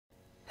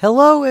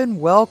Hello and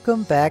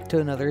welcome back to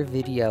another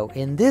video.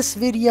 In this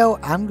video,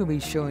 I'm going to be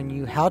showing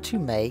you how to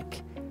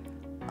make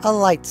a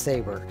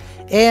lightsaber.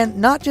 And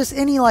not just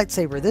any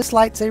lightsaber. This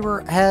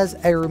lightsaber has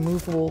a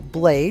removable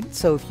blade,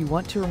 so if you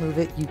want to remove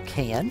it, you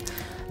can.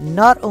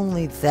 Not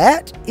only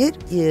that, it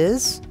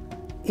is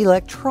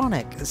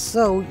electronic,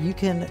 so you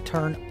can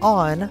turn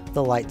on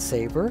the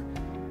lightsaber.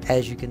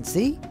 As you can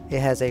see, it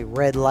has a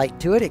red light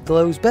to it. It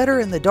glows better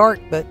in the dark,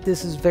 but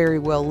this is very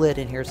well lit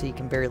in here, so you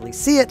can barely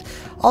see it.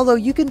 Although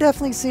you can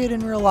definitely see it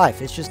in real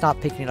life. It's just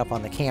not picking it up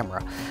on the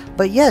camera.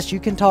 But yes, you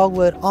can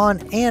toggle it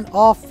on and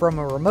off from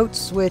a remote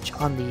switch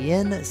on the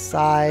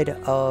inside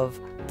of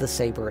the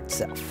saber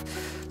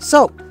itself.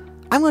 So,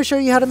 I'm going to show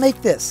you how to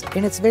make this.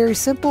 And it's very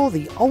simple.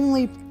 The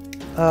only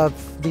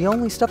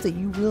stuff that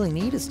you really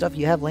need is stuff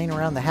you have laying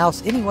around the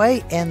house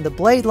anyway. And the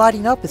blade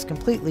lighting up is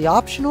completely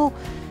optional.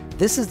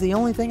 This is the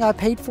only thing I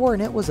paid for,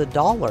 and it was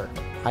 $1.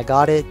 I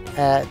got it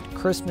at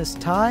Christmas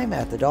time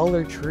at the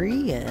Dollar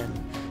Tree and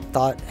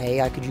thought,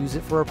 hey, I could use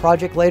it for a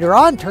project later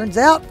on. Turns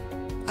out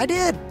I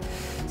did.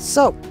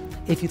 So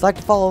if you'd like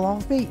to follow along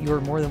with me,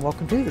 you're more than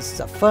welcome to. This is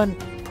a fun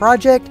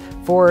project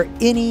for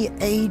any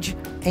age,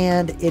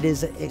 and it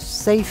is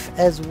safe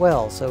as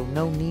well. So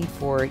no need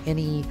for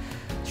any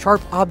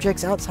sharp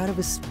objects outside of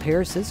a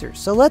pair of scissors.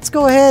 So let's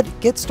go ahead,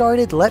 get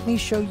started. Let me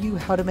show you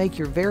how to make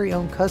your very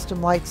own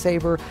custom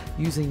lightsaber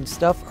using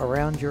stuff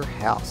around your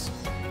house.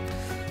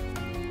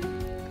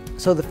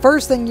 So the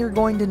first thing you're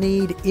going to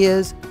need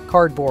is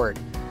cardboard.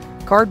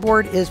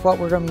 Cardboard is what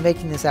we're going to be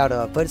making this out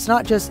of, but it's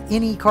not just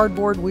any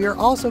cardboard. We are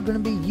also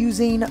going to be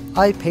using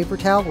a paper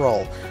towel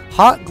roll,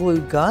 hot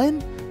glue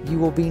gun. You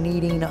will be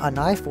needing a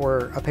knife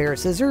or a pair of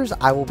scissors.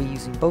 I will be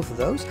using both of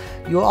those.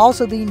 You'll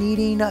also be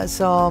needing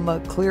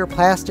some clear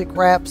plastic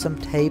wrap, some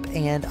tape,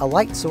 and a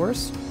light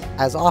source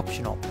as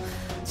optional.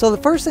 So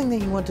the first thing that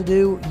you want to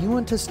do, you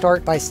want to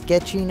start by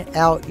sketching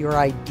out your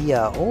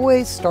idea.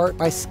 Always start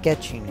by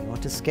sketching. You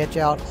want to sketch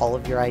out all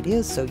of your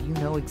ideas so you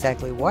know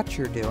exactly what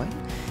you're doing.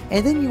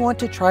 And then you want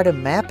to try to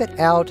map it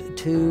out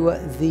to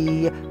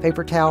the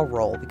paper towel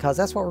roll, because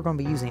that's what we're going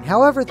to be using.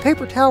 However, the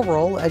paper towel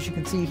roll, as you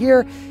can see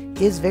here,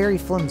 is very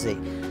flimsy.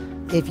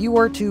 If you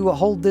were to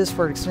hold this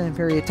for an extended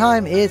period of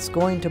time, it's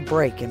going to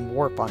break and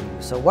warp on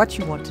you. So what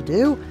you want to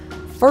do,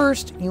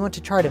 first, you want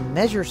to try to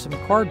measure some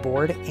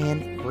cardboard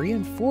and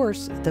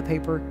reinforce the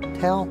paper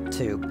towel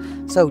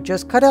tube. So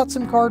just cut out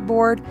some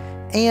cardboard,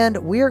 and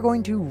we are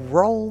going to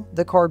roll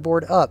the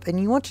cardboard up. And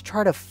you want to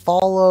try to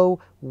follow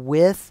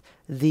with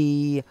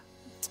the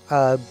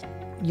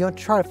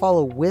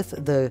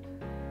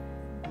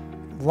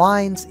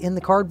lines in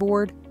the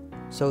cardboard.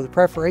 So the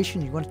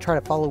preparation, you want to try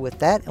to follow with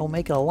that. It'll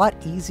make it a lot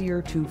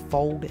easier to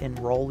fold and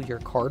roll your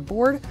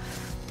cardboard.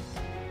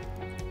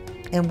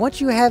 And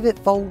once you have it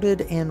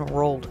folded and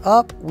rolled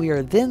up, we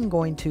are then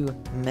going to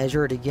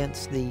measure it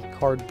against the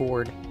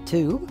cardboard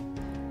tube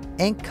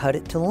and cut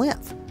it to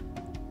length.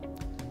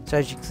 So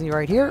as you can see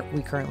right here,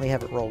 we currently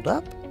have it rolled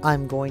up.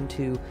 I'm going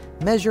to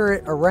measure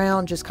it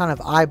around, just kind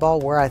of eyeball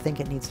where I think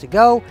it needs to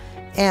go.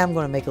 And I'm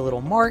going to make a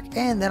little mark,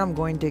 and then I'm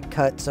going to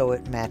cut so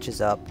it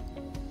matches up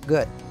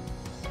good.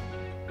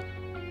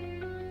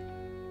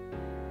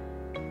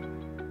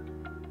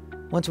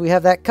 Once we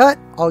have that cut,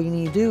 all you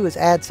need to do is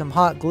add some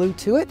hot glue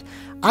to it.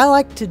 I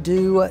like to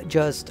do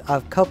just a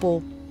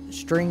couple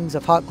strings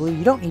of hot glue.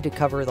 You don't need to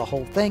cover the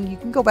whole thing. You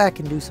can go back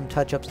and do some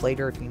touch-ups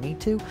later if you need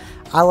to.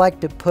 I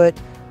like to put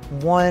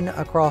one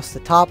across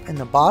the top and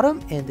the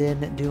bottom, and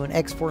then do an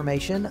X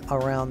formation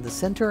around the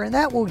center, and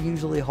that will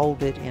usually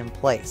hold it in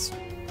place.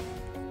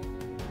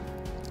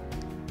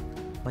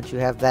 Once you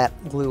have that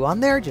glue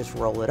on there, just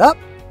roll it up,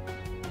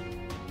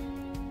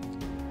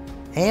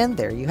 and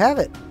there you have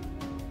it.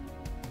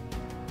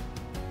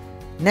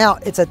 Now,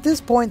 it's at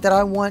this point that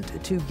I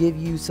want to give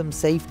you some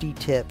safety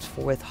tips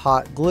with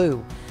hot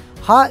glue.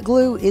 Hot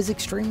glue is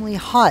extremely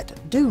hot.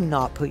 Do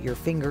not put your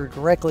finger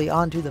directly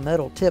onto the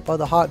metal tip of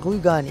the hot glue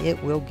gun.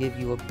 It will give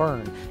you a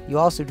burn. You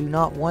also do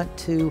not want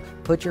to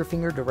put your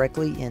finger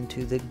directly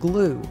into the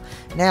glue.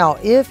 Now,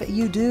 if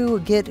you do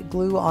get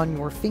glue on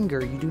your finger,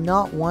 you do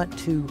not want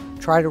to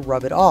try to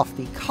rub it off,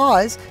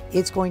 because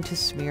it's going to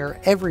smear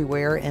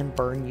everywhere and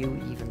burn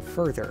you even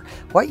further.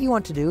 What you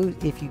want to do,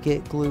 if you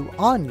get glue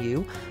on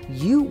you,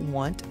 you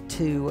want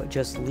to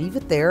just leave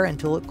it there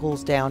until it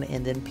cools down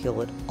and then peel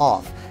it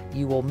off.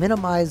 You will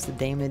minimize the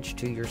damage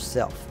to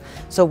yourself.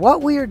 So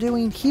what we are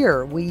doing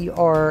here, we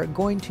are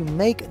going to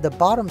make the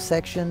bottom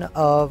section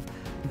of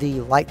the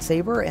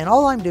lightsaber, and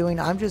all I'm doing,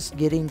 I'm just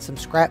getting some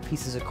scrap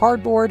pieces of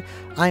cardboard.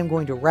 I'm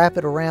going to wrap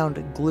it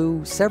around,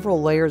 glue several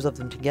layers of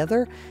them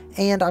together,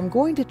 and I'm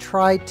going to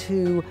try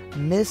to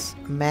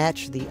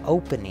mismatch the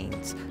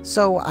openings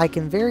so I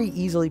can very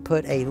easily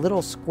put a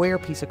little square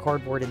piece of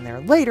cardboard in there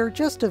later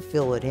just to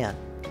fill it in.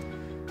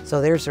 So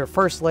there's our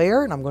first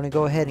layer, and I'm going to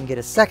go ahead and get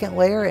a second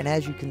layer, and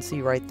as you can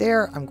see right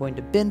there, I'm going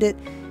to bend it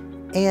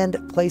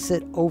and place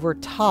it over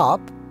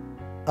top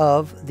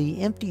of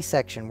the empty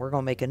section. We're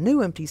going to make a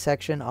new empty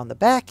section on the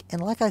back, and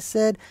like I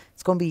said,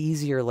 it's going to be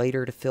easier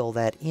later to fill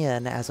that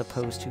in as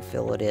opposed to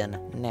fill it in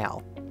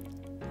now.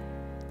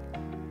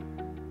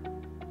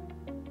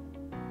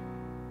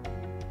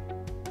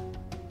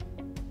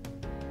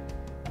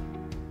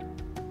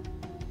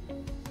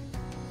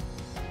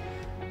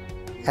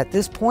 At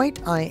this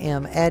point, I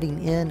am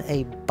adding in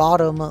a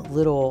bottom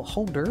little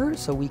holder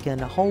so we can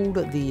hold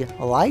the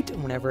light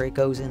whenever it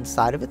goes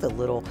inside of it, the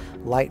little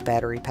light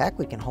battery pack.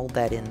 We can hold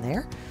that in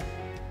there.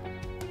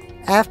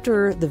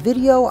 After the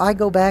video, I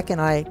go back and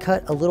I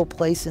cut a little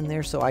place in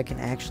there so I can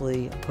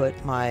actually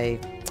put my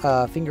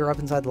finger up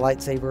inside the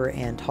lightsaber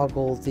and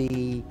toggle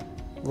the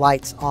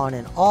lights on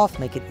and off,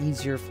 make it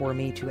easier for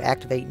me to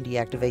activate and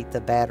deactivate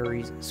the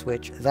battery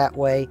switch that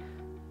way.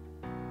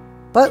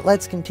 But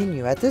let's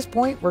continue. At this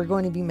point, we're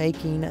going to be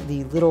making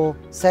the little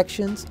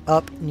sections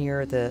up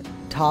near the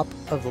top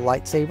of the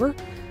lightsaber.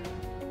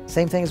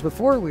 Same thing as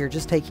before, we are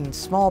just taking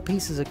small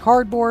pieces of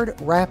cardboard,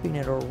 wrapping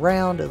it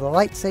around the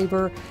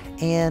lightsaber,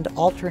 and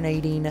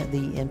alternating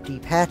the empty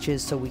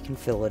patches so we can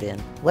fill it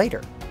in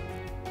later.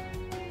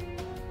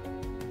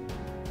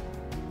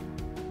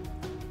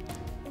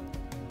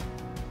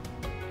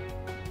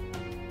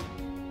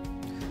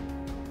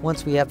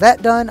 Once we have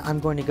that done, I'm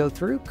going to go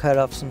through, cut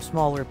off some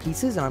smaller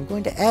pieces, and I'm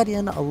going to add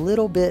in a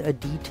little bit of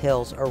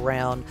details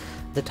around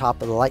the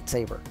top of the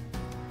lightsaber.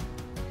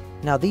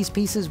 Now these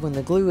pieces, when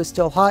the glue is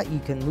still hot, you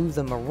can move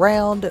them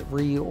around,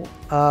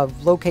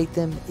 locate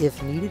them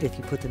if needed, if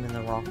you put them in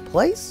the wrong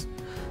place.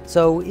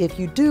 So if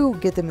you do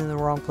get them in the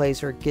wrong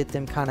place or get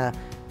them kind of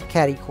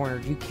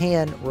catty-cornered, you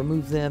can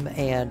remove them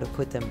and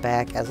put them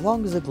back as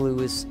long as the glue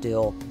is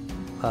still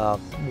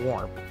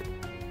warm.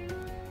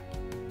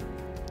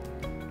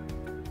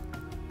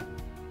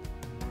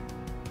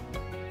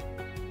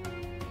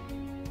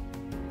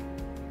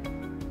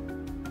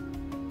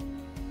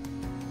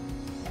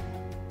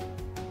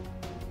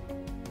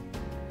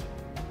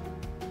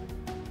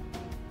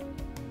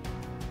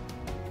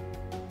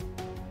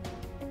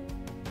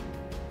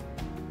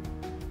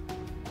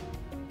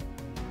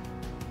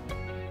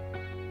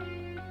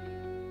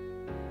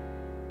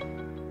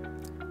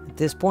 At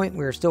this point,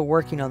 we are still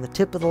working on the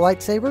tip of the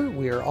lightsaber.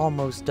 We are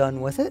almost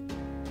done with it.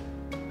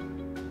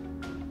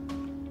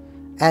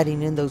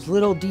 Adding in those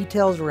little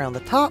details around the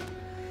top.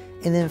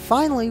 And then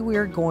finally, we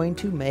are going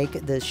to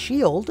make the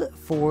shield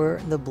for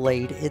the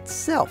blade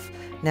itself.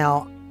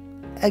 Now,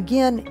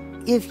 again,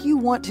 if you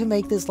want to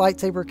make this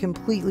lightsaber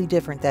completely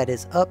different, that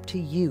is up to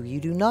you. You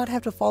do not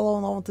have to follow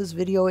along with this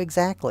video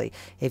exactly.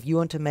 If you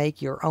want to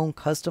make your own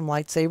custom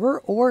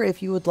lightsaber, or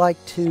if you would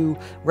like to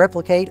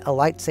replicate a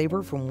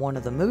lightsaber from one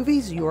of the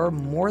movies, you are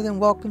more than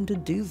welcome to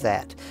do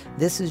that.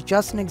 This is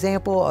just an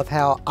example of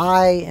how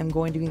I am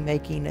going to be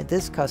making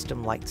this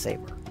custom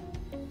lightsaber.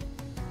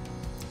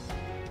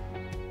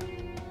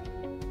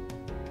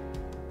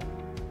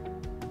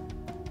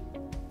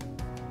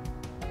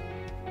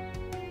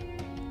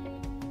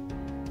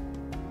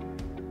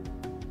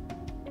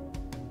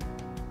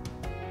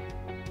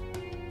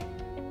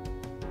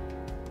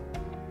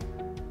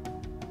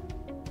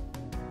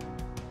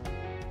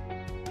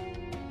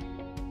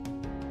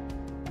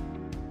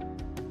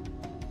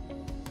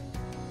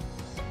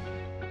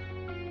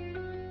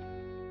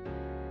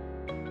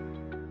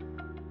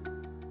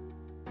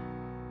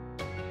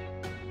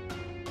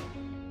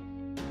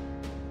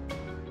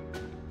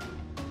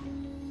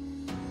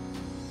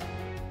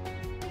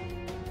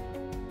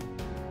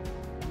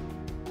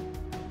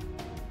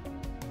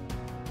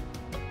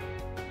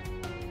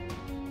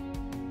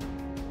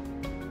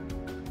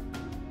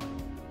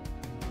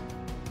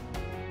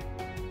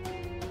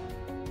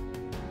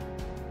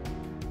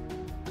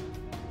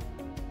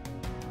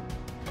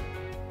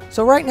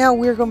 So right now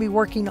we're going to be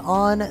working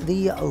on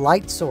the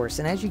light source,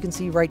 and as you can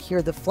see right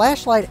here, the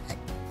flashlight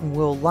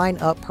will line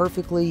up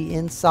perfectly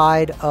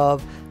inside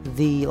of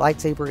the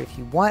lightsaber if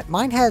you want.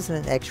 Mine has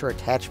an extra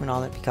attachment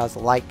on it because the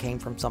light came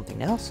from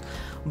something else,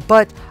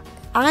 but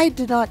I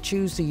did not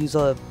choose to use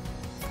a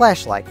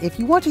flashlight. If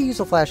you want to use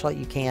a flashlight,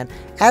 you can.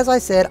 As I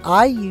said,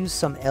 I used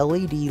some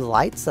LED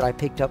lights that I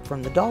picked up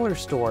from the dollar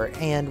store,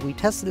 and we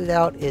tested it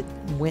out. It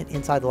went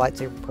inside the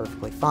lightsaber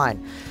perfectly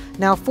fine.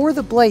 Now for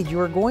the blade, you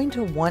are going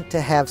to want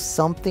to have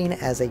something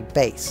as a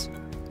base.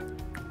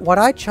 What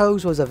I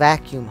chose was a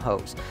vacuum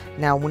hose.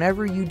 Now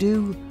whenever you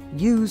do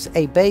use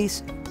a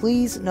base,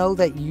 please know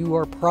that you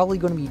are probably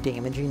going to be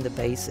damaging the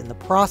base in the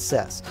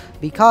process,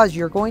 because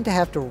you're going to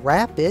have to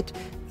wrap it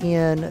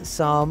in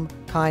some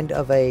kind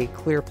of a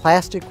clear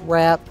plastic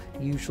wrap,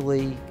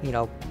 usually, you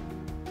know,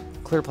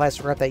 clear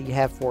plastic wrap that you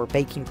have for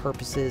baking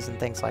purposes and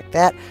things like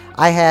that.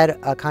 I had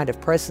a kind of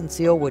press and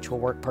seal, which will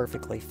work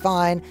perfectly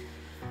fine.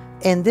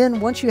 And then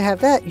once you have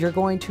that, you're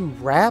going to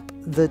wrap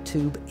the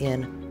tube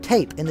in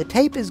tape, and the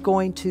tape is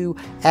going to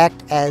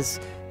act as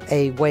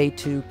a way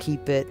to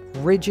keep it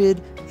rigid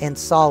and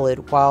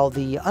solid, while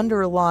the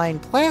underlying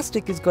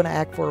plastic is going to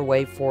act for a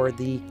way for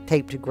the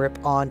tape to grip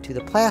onto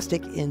the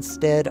plastic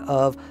instead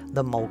of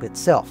the mold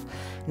itself.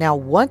 Now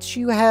once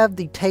you have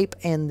the tape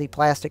and the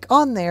plastic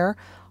on there,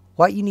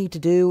 what you need to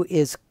do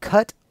is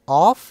cut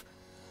off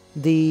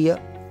the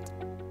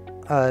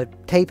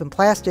tape and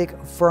plastic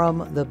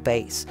from the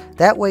base.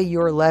 That way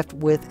you're left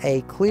with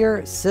a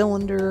clear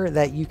cylinder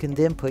that you can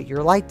then put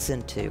your lights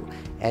into,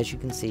 as you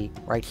can see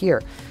right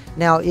here.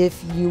 Now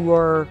if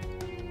your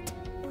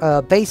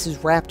base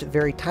is wrapped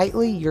very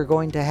tightly, you're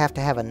going to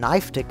have a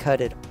knife to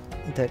cut it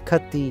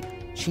cut the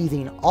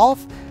sheathing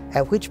off,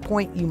 at which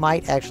point you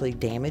might actually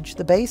damage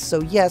the base.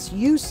 So yes,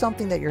 use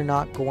something that you're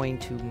not going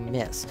to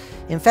miss.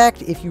 In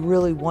fact, if you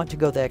really want to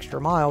go the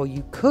extra mile,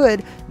 you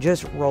could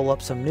just roll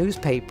up some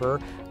newspaper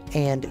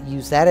and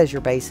use that as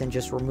your base and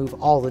just remove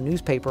all the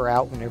newspaper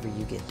out whenever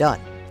you get done.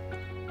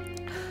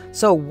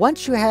 So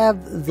once you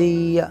have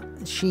the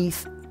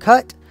sheath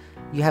cut,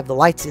 you have the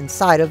lights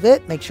inside of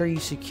it. Make sure you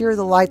secure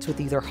the lights with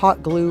either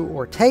hot glue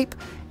or tape,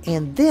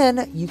 and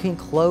then you can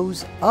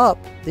close up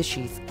the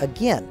sheath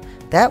again.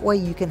 That way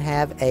you can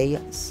have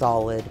a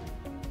solid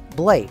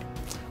blade.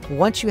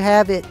 Once you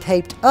have it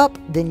taped up,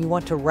 then you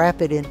want to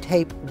wrap it in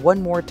tape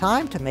one more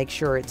time to make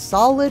sure it's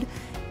solid,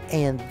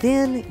 and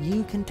then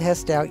you can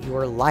test out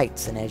your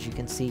lights. And as you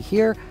can see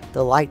here,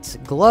 the lights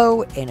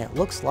glow and it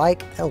looks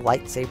like a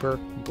lightsaber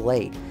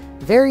blade.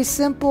 Very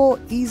simple,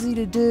 easy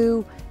to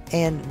do,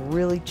 and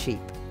really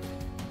cheap.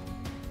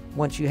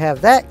 Once you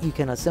have that, you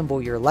can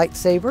assemble your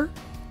lightsaber.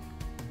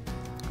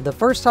 The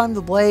first time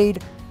the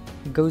blade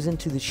goes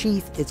into the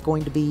sheath, it's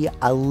going to be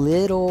a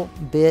little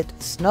bit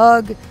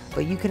snug,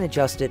 but you can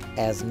adjust it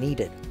as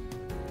needed.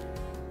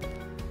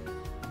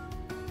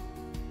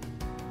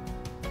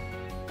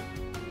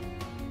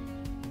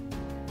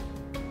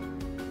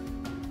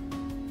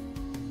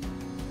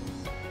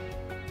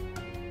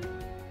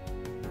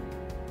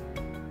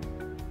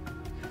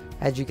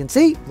 As you can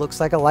see, looks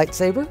like a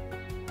lightsaber.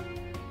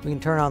 We can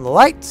turn on the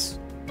lights.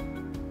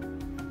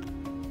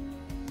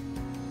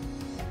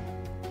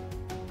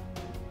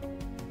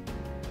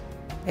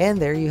 And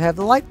there you have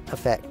the light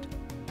effect.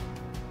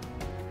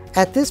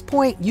 At this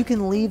point, you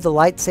can leave the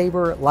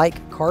lightsaber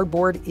like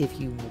cardboard if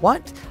you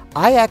want.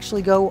 I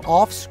actually go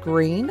off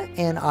screen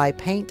and I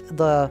paint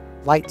the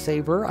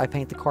lightsaber. I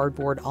paint the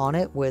cardboard on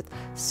it with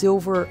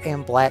silver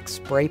and black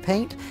spray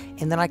paint.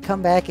 And then I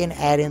come back and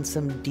add in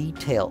some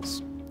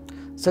details.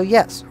 So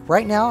yes,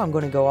 right now I'm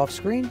going to go off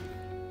screen,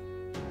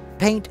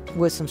 paint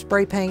with some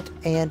spray paint,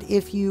 and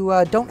if you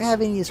don't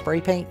have any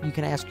spray paint, you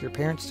can ask your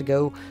parents to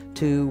go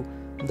to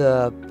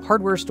the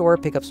hardware store,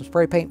 pick up some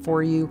spray paint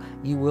for you.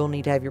 You will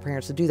need to have your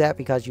parents to do that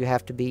because you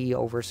have to be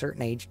over a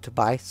certain age to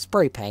buy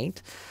spray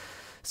paint.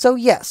 So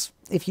yes,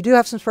 if you do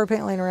have some spray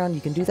paint laying around,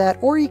 you can do that,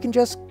 or you can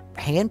just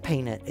hand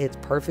paint it. It's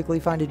perfectly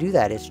fine to do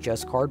that. It's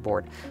just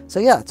cardboard. So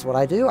yeah, that's what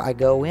I do. I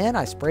go in,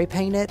 I spray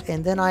paint it,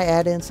 and then I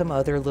add in some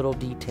other little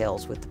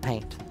details with the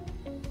paint.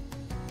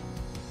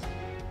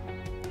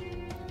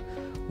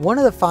 One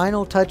of the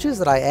final touches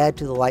that I add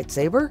to the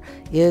lightsaber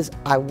is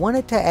I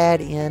wanted to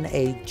add in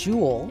a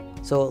jewel,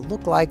 so it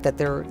looked like that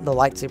the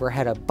lightsaber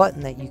had a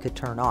button that you could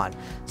turn on.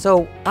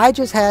 So I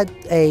just had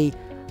a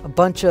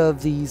bunch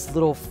of these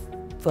little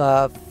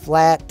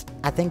flat,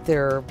 I think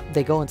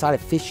they go inside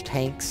of fish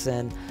tanks,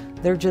 and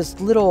they're just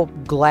little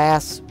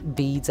glass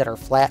beads that are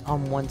flat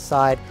on one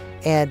side,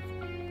 and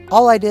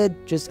all I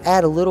did, just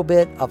add a little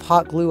bit of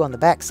hot glue on the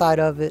back side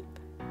of it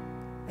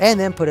and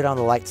then put it on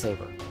the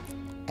lightsaber,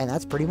 and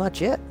that's pretty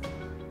much it.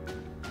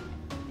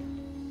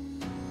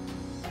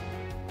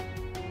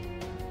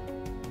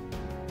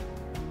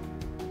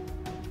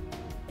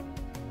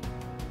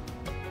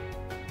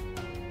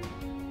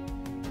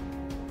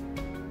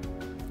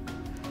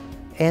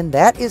 And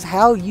that is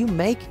how you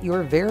make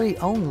your very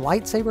own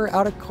lightsaber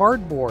out of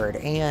cardboard.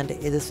 And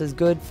this is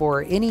good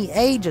for any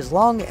age as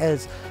long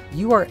as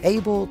you are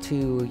able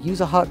to use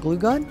a hot glue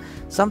gun.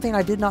 Something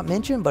I did not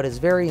mention but is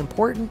very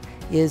important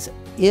is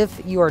if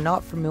you are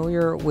not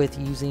familiar with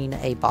using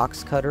a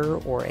box cutter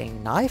or a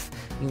knife,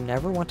 you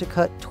never want to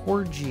cut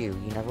towards you.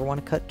 You never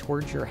want to cut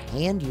towards your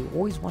hand. You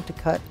always want to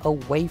cut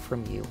away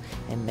from you.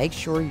 And make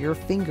sure your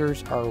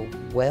fingers are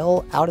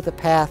well out of the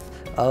path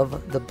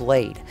of the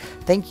blade.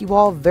 Thank you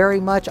all very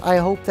much. I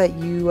hope that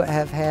you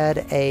have had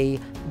a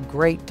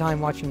great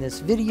time watching this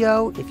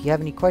video. If you have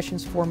any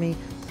questions for me,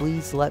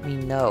 please let me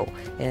know.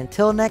 And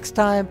until next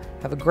time,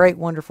 have a great,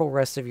 wonderful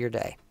rest of your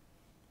day.